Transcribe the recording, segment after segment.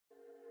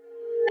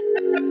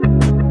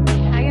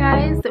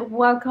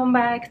welcome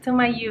back to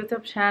my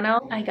YouTube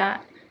channel. I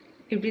got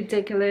a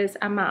ridiculous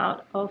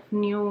amount of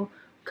new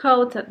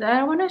coats that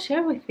I want to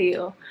share with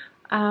you.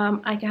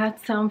 I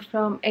got some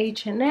from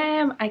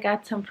H&M, I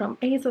got some from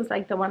Asos,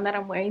 like the one that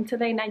I'm wearing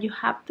today. Now you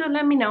have to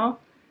let me know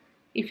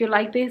if you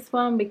like this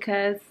one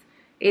because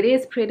it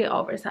is pretty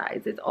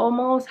oversized. It's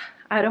almost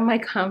out of my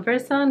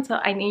comfort zone, so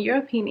I need your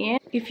opinion.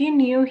 If you're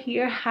new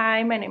here,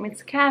 hi, my name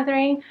is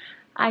Catherine.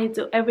 I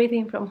do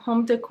everything from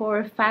home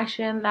decor,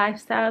 fashion,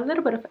 lifestyle, a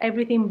little bit of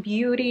everything,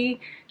 beauty.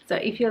 So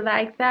if you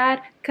like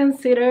that,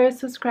 consider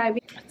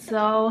subscribing.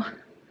 So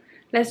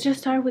let's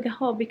just start with the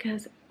haul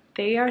because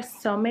there are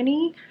so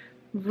many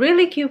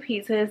really cute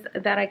pieces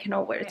that I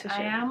cannot wear to share.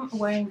 I am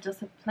wearing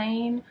just a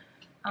plain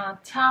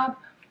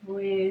top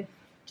with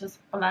just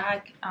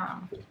black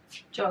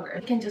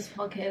joggers. You can just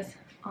focus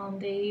on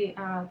the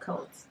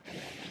coats.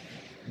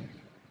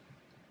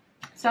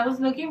 So I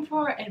was looking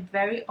for a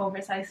very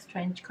oversized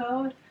trench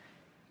coat.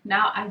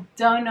 Now I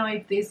don't know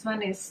if this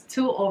one is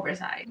too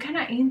oversized. I'm kind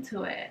of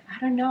into it. I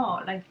don't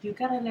know. Like, you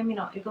gotta let me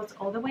know. It goes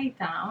all the way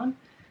down.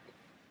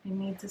 I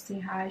need to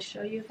see how I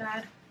show you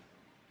that.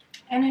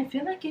 And I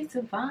feel like it's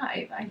a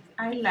vibe.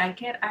 I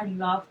like it. I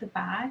love the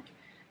back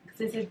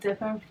because it's a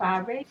different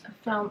fabric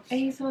from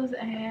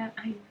Asos, and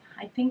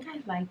I think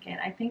I like it.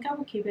 I think I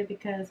will keep it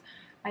because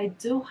I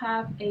do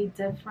have a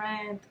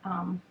different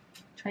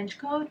trench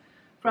coat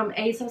from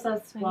Asos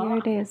as well. Here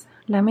it is.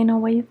 Let me know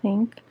what you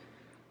think.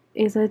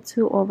 Is it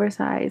too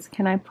oversized?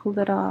 Can I pull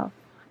it off?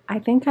 I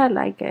think I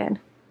like it.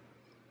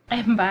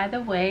 And by the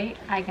way,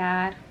 I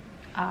got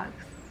Uggs.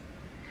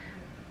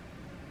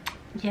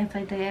 Yes,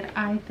 I did.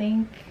 I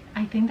think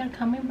they're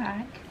coming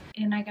back.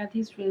 And I got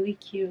these really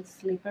cute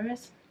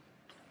slippers.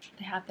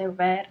 They have the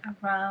red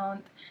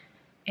around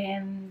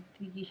and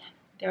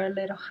they're a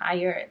little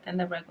higher than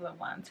the regular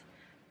ones.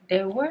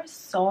 They were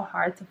so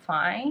hard to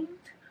find.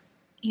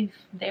 If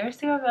they're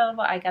still available,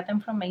 I got them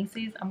from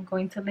Macy's. I'm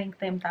going to link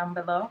them down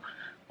below.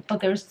 But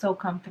they're so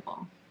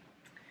comfortable.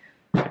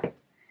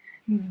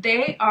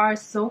 They are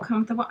so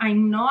comfortable. I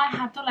know I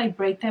have to like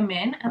break them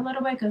in a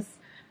little bit because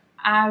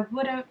I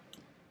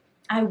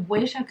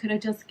wish I could have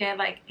just get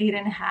like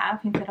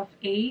 8.5 instead of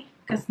 8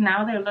 because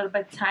now they're a little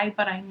bit tight,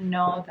 but I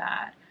know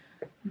that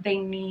they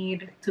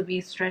need to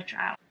be stretched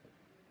out.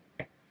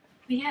 But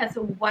yeah,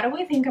 so what do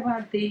we think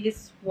about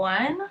this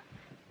one?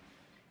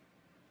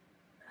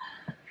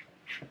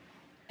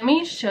 Let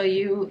me show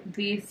you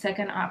the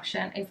second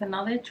option. It's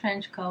another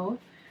trench coat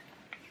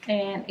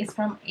and it's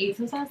from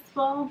Asos as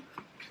well.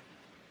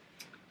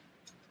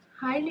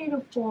 Hi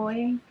little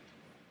boy,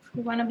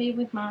 you wanna be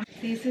with mom?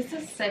 This is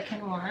the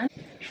second one.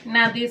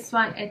 Now this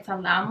one, it's a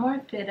lot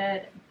more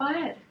fitted,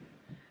 but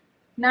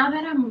now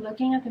that I'm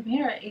looking at the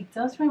mirror, it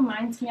does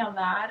remind me a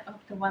lot of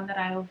the one that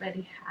I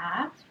already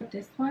have.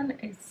 This one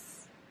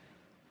is,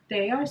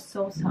 they are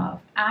so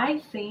soft.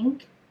 I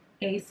think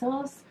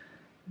Asos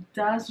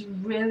does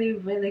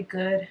really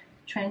good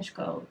trench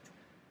coat.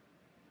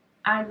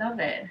 I love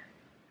it.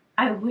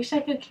 I wish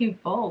I could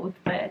keep both,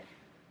 but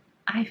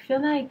I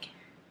feel like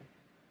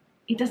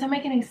it doesn't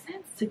make any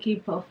sense to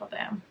keep both of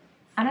them.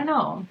 I don't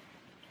know.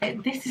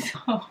 This is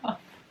so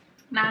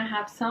now I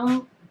have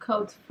some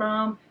coats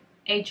from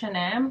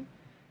H&M.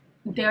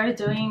 They're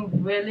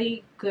doing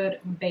really good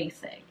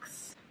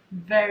basics.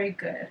 Very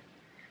good.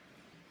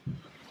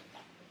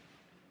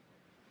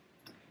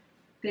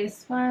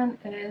 This one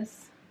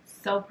is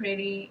so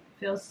pretty,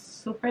 feels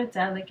super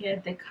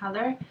delicate. The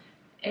color,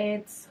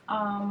 it's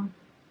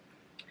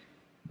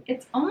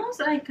almost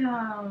like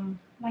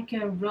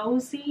a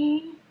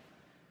rosy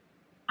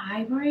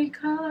ivory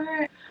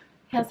color. It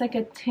has like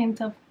a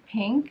tint of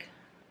pink.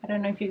 I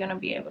don't know if you're gonna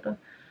be able to,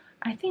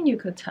 I think you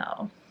could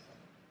tell.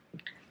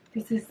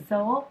 This is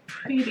so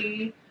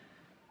pretty.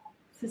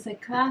 This is a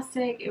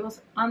classic. It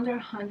was under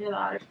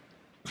 $100.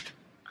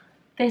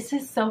 This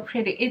is so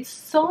pretty. It's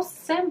so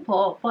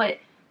simple, but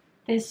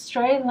the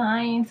straight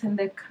lines and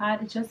the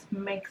cut just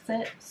makes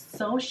it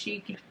so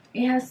chic.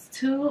 It has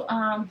two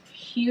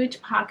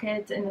huge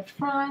pockets in the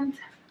front.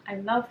 I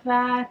love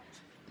that.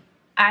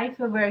 I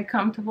feel very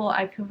comfortable.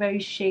 I feel very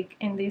chic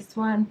in this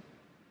one.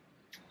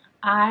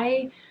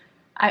 I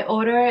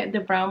ordered the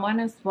brown one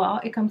as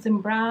well. It comes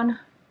in brown,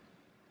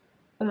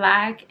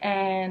 black,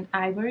 and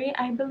ivory,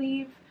 I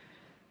believe.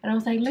 And I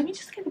was like, let me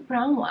just get the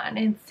brown one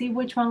and see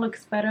which one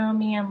looks better on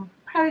me. I'm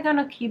probably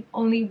gonna keep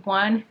only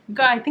one.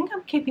 Girl, I think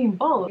I'm keeping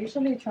both. I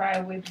usually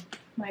try with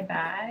my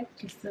bag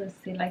just to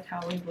see like how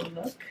it will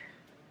look.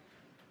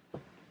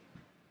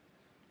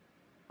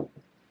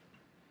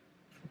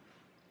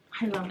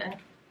 I love it.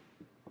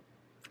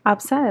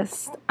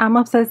 Obsessed. I'm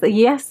obsessed.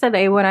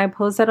 Yesterday when I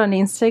posted on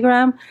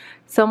Instagram,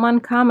 someone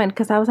commented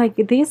because I was like,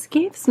 this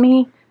gives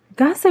me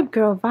Gossip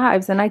Girl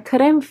vibes, and I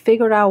couldn't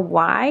figure out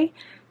why.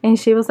 And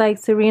she was like,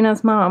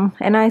 Serena's mom.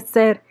 And I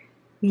said,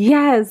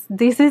 yes,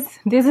 this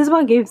is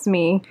what gives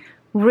me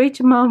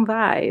rich mom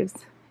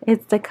vibes.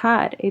 It's the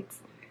cut.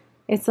 It's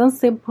so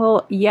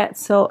simple yet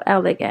so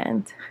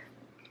elegant.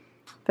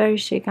 Very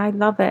chic. I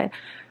love it.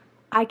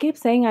 I keep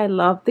saying I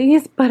love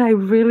these, but I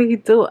really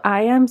do.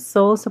 I am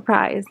so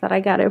surprised that I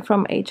got it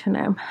from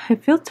H&M.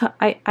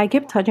 I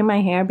keep touching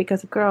my hair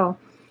because, girl,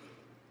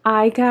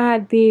 I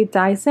got the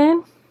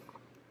Dyson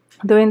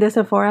during the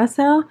Sephora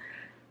sale,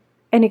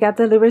 and it got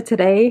delivered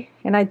today,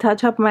 and I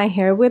touch up my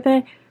hair with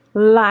it.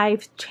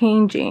 Life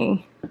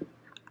changing.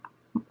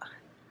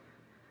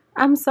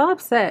 I'm so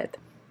upset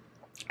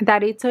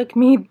that it took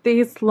me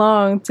this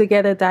long to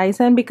get a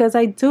Dyson because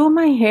I do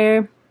my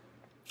hair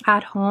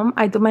at home.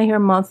 I do my hair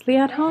mostly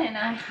at home. And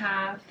I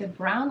have the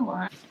brown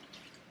one.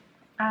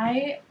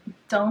 I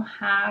don't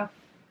have,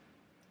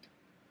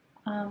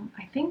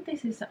 I think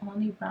this is the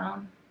only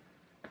brown.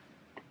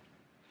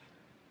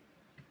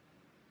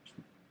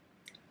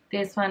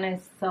 This one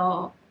is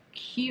so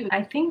cute.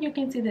 I think you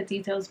can see the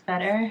details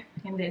better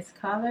in this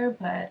color,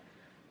 but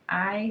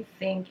I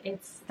think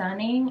it's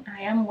stunning.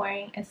 I am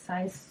wearing a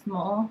size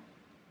small,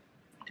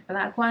 the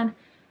black one.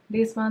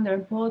 This one, they're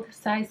both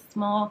size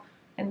small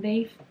and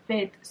they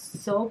fit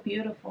so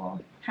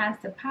beautiful. Has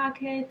the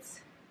pockets.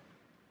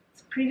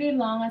 It's pretty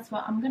long as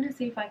well. I'm gonna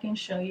see if I can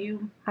show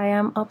you. I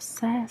am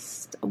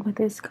obsessed with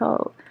this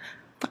coat.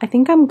 I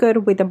think I'm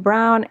good with the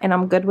brown and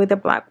I'm good with the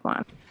black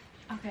one.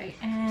 Okay,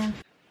 and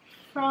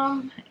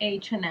from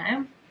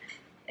H&M,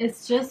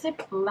 it's just a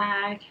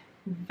black,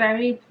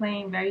 very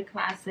plain, very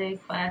classic,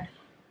 but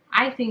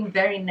I think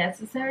very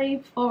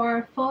necessary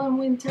for fall and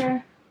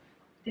winter.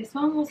 This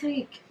one was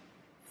like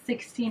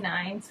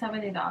 $69,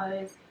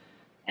 $70,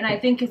 and I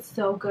think it's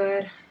so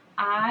good.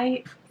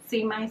 I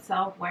see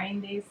myself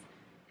wearing this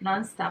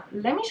non-stop.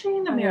 Let me show you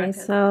in the mirror.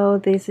 So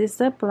this is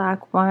the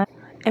black one,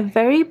 a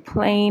very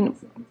plain.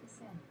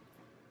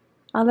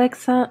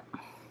 Alexa,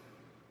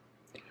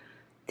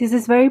 this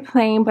is very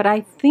plain, but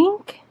I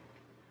think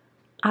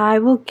I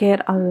will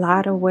get a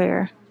lot of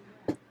wear.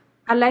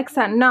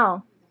 Alexa,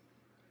 no.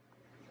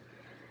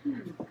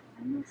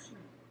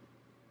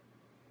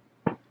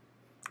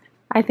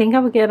 I think I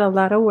would get a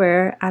lot of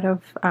wear out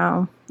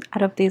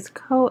of this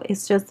coat.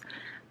 It's just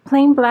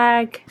plain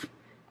black.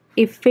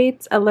 It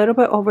fits a little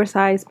bit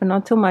oversized, but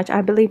not too much.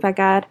 I believe I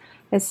got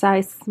a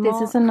size small.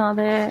 This is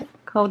another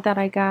coat that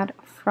I got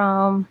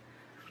from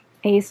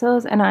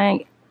Asos, and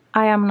I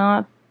am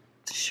not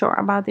sure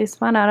about this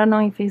one. I don't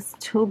know if it's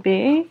too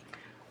big.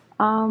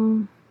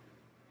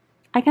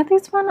 I got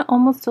this one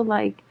almost to,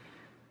 like,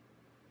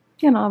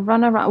 you know,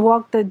 run around,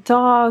 walk the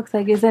dogs.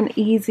 Like, it's an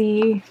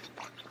easy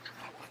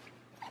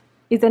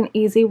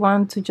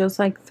one to just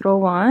like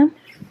throw on.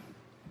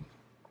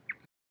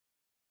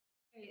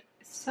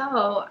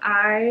 So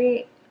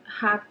I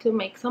have to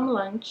make some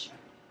lunch.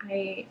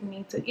 I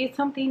need to eat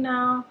something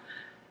now,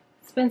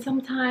 spend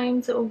some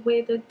time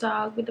with the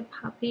dog, with the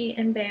puppy,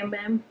 and Bam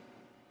Bam.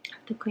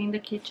 To clean the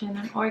kitchen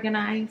and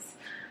organize.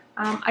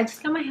 I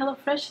just got my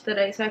HelloFresh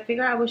today, so I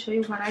figured I would show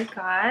you what I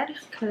got,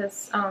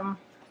 because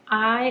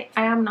I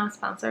am not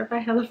sponsored by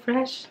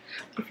HelloFresh.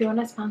 If you want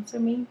to sponsor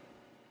me,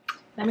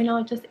 let me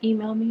know, just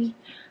email me.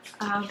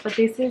 But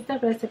this is the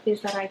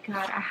recipes that I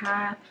got. I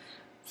have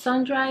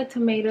sun-dried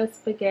tomato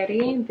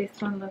spaghetti. This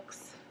one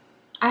looks,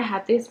 I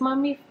had this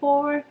one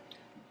before,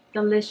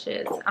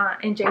 delicious,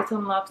 and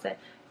Jason loves it.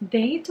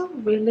 They do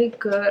really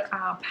good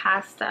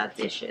pasta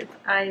dishes,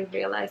 I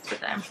realized,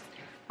 with them.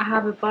 I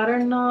have a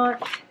butternut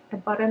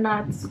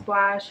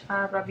squash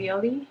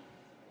ravioli.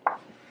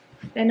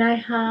 Then I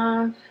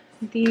have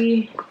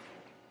this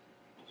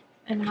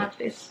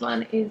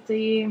one is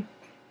the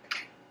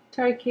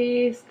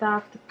turkey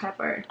stuffed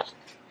pepper.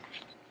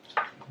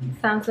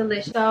 Sounds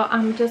delicious. So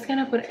I'm just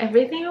gonna put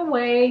everything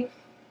away,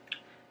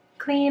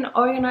 clean,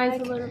 organize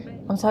a little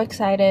bit. I'm so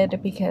excited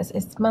because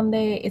it's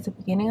Monday, it's the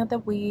beginning of the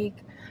week.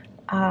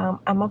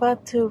 I'm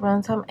about to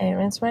run some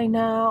errands right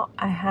now.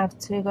 I have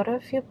to go to a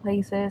few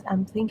places.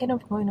 I'm thinking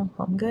of going to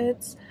Home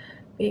Goods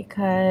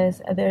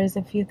because there's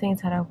a few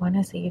things that I want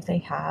to see if they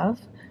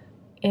have.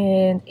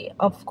 And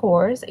of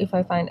course, if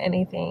I find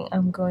anything,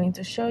 I'm going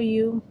to show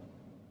you.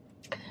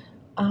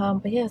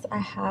 But yes, I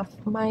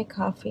have my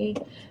coffee.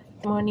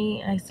 This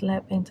morning I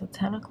slept until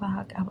 10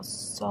 o'clock. I was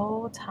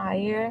so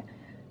tired.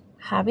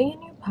 Having a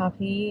new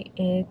puppy,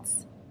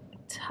 it's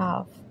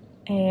tough.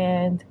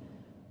 And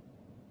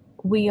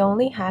we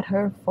only had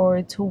her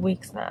for 2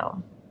 weeks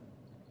now,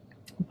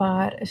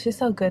 but she's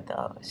so good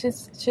though.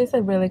 She's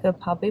a really good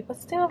puppy, but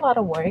still a lot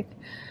of work.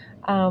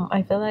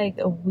 I feel like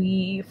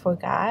we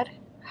forgot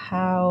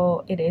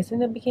how it is in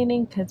the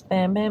beginning because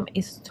Bam Bam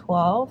is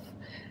 12,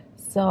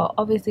 so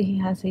obviously he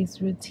has his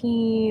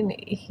routine.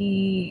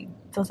 He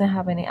doesn't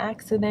have any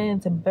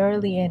accidents and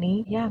barely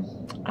any. Yeah,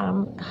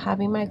 I'm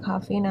having my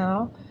coffee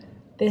now.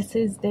 This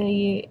is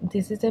a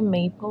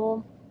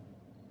maple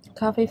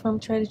coffee from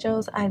Trader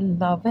Joe's. I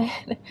love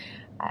it.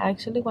 I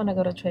actually want to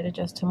go to Trader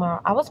Joe's tomorrow.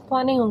 I was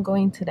planning on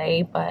going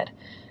today, but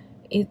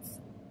it's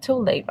too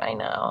late right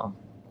now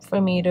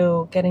for me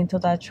to get into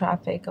that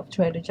traffic of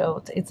Trader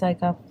Joe's. It's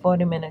like a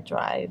 40-minute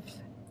drive.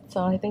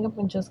 So I think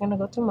I'm just gonna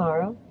go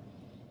tomorrow.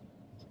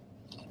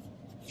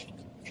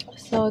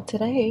 So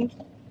today,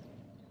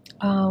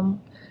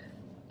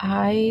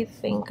 I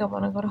think I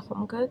want to go to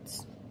Home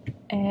Goods,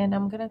 and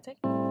I'm gonna take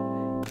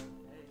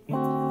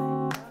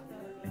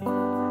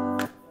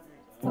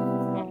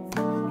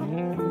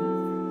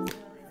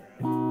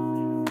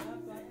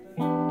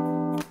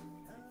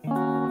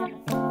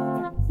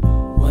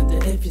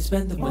she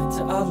spent the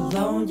winter all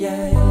alone,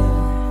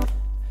 yeah.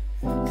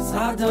 Cause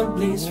I don't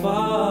please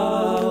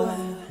fall,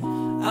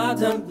 I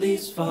don't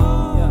please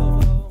fall.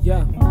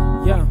 Yeah.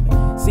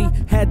 See,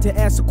 had to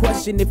ask a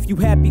question if you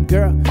happy,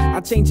 girl.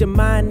 I'll change your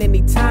mind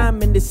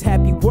anytime in this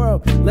happy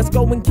world. Let's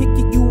go and kick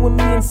it, you and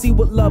me, and see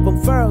what love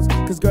unfurls.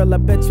 Cause girl, I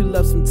bet you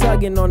love some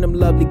tugging on them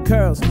lovely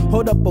curls.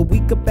 Hold up, a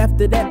week up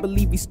after that,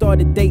 believe we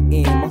started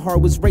dating. My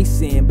heart was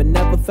racing, but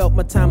never felt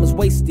my time was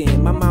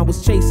wasting. My mind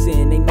was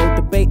chasing, ain't no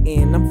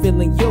debating. I'm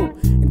feeling you,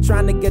 and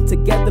trying to get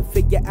together,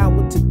 figure out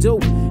what to do.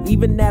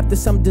 Even after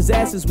some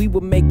disasters, we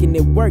were making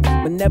it work.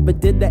 But never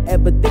did I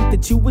ever think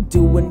that you would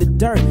do in the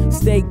dirt.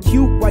 Stay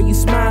cute while you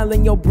smile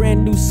in your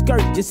brand new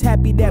skirt. Just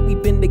happy that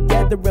we've been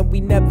together and we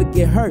never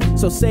get hurt.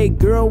 So say,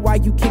 girl, why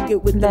you kick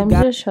it with them guys?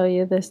 Let me just show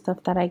you the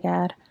stuff that I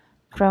got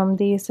from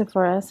the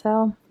Sephora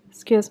sale.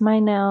 Excuse my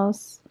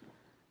nails.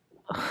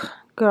 Ugh,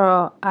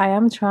 girl, I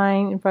am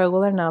trying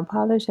regular nail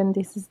polish, and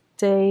this is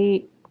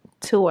day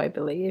 2, I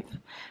believe.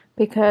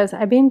 Because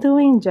I've been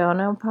doing gel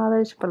nail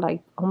polish for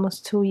like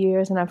almost 2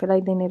 years, and I feel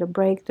like they need a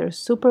break. They're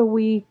super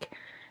weak.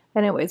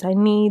 Anyways, I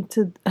need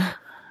to...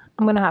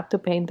 I'm gonna have to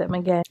paint them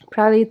again.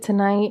 Probably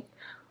tonight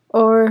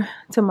or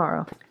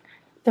tomorrow.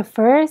 The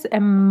first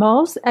and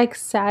most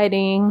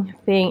exciting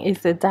thing is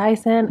the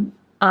Dyson.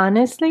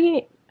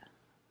 Honestly,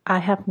 I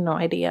have no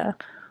idea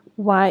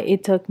why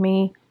it took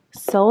me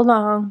so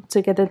long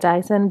to get the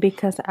Dyson,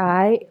 because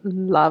I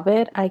love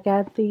it. I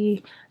got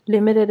the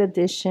limited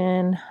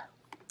edition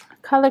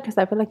color because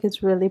I feel like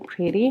it's really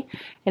pretty,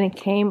 and it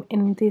came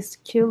in this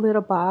cute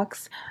little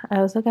box. I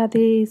also got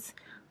these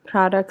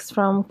products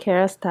from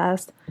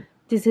Kerastase.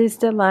 This is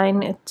the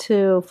line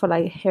for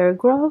like hair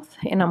growth,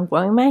 and I'm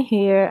growing my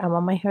hair. I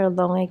want my hair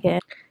long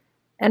again.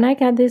 And I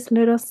got this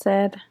little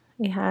set.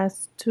 It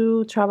has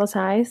 2 travel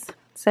size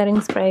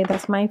setting spray.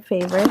 That's my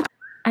favorite.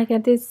 I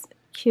got this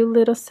cute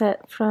little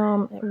set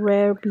from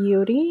Rare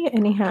Beauty,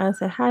 and it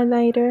has a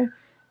highlighter,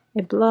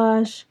 a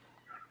blush,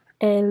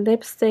 a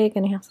lipstick,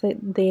 and it has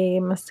the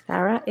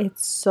mascara.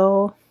 It's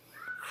so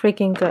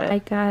freaking good. I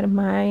got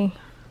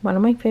one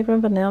of my favorite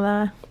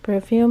vanilla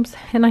perfumes,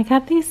 and I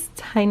got this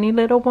tiny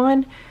little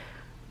one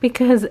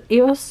because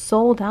it was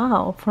sold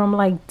out from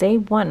like day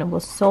 1. It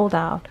was sold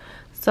out,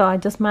 so I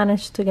just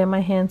managed to get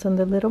my hands on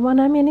the little one.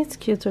 I mean, it's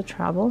cute to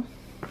travel.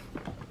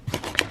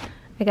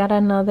 I got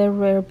another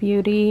Rare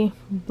Beauty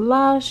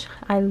blush.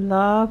 I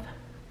love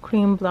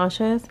cream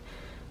blushes.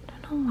 I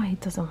don't know why it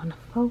doesn't want to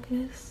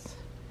focus.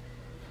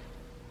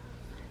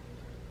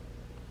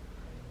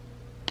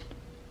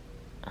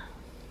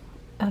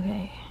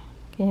 Okay,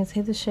 can you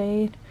see the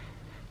shade?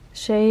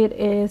 Shade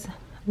is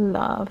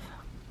Love,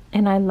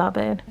 and I love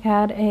it. I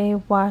had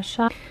a wash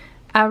up.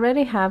 I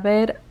already have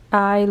it.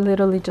 I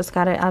literally just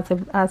got it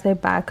as a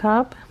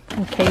backup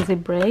in case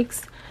it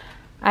breaks.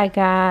 I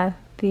got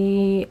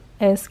the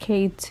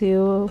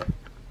SK2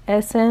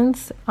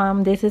 essence.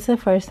 This is the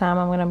first time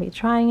I'm gonna be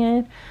trying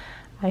it.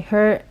 I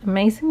heard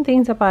amazing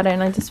things about it,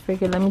 and I just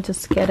figured let me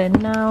just get it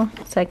now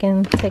so I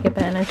can take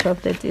advantage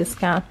of the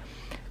discount.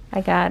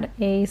 I got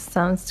a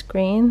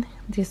sunscreen.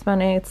 This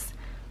one is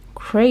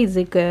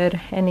crazy good,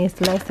 and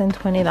it's less than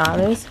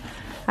 $20.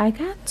 I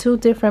got 2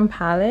 different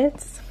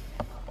palettes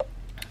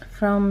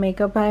from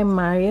Makeup by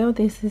Mario.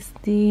 This is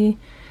a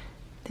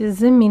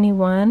mini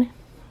one.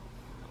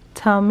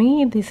 Tell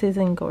me this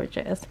isn't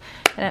gorgeous.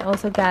 And I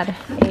also got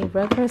a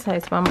regular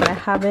size one, but I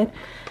have it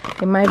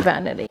in my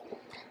vanity.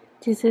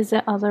 This is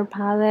the other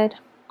palette.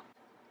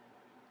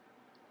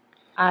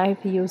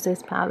 I've used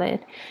this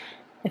palette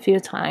a few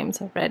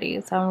times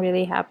already, so I'm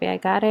really happy I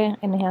got it,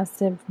 and it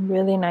has a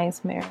really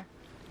nice mirror.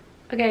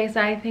 Okay,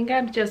 so I think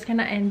I'm just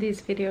gonna end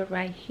this video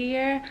right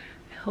here.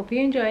 I hope you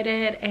enjoyed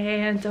it,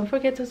 and don't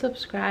forget to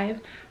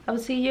subscribe. I will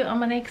see you on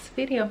my next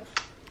video.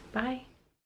 Bye.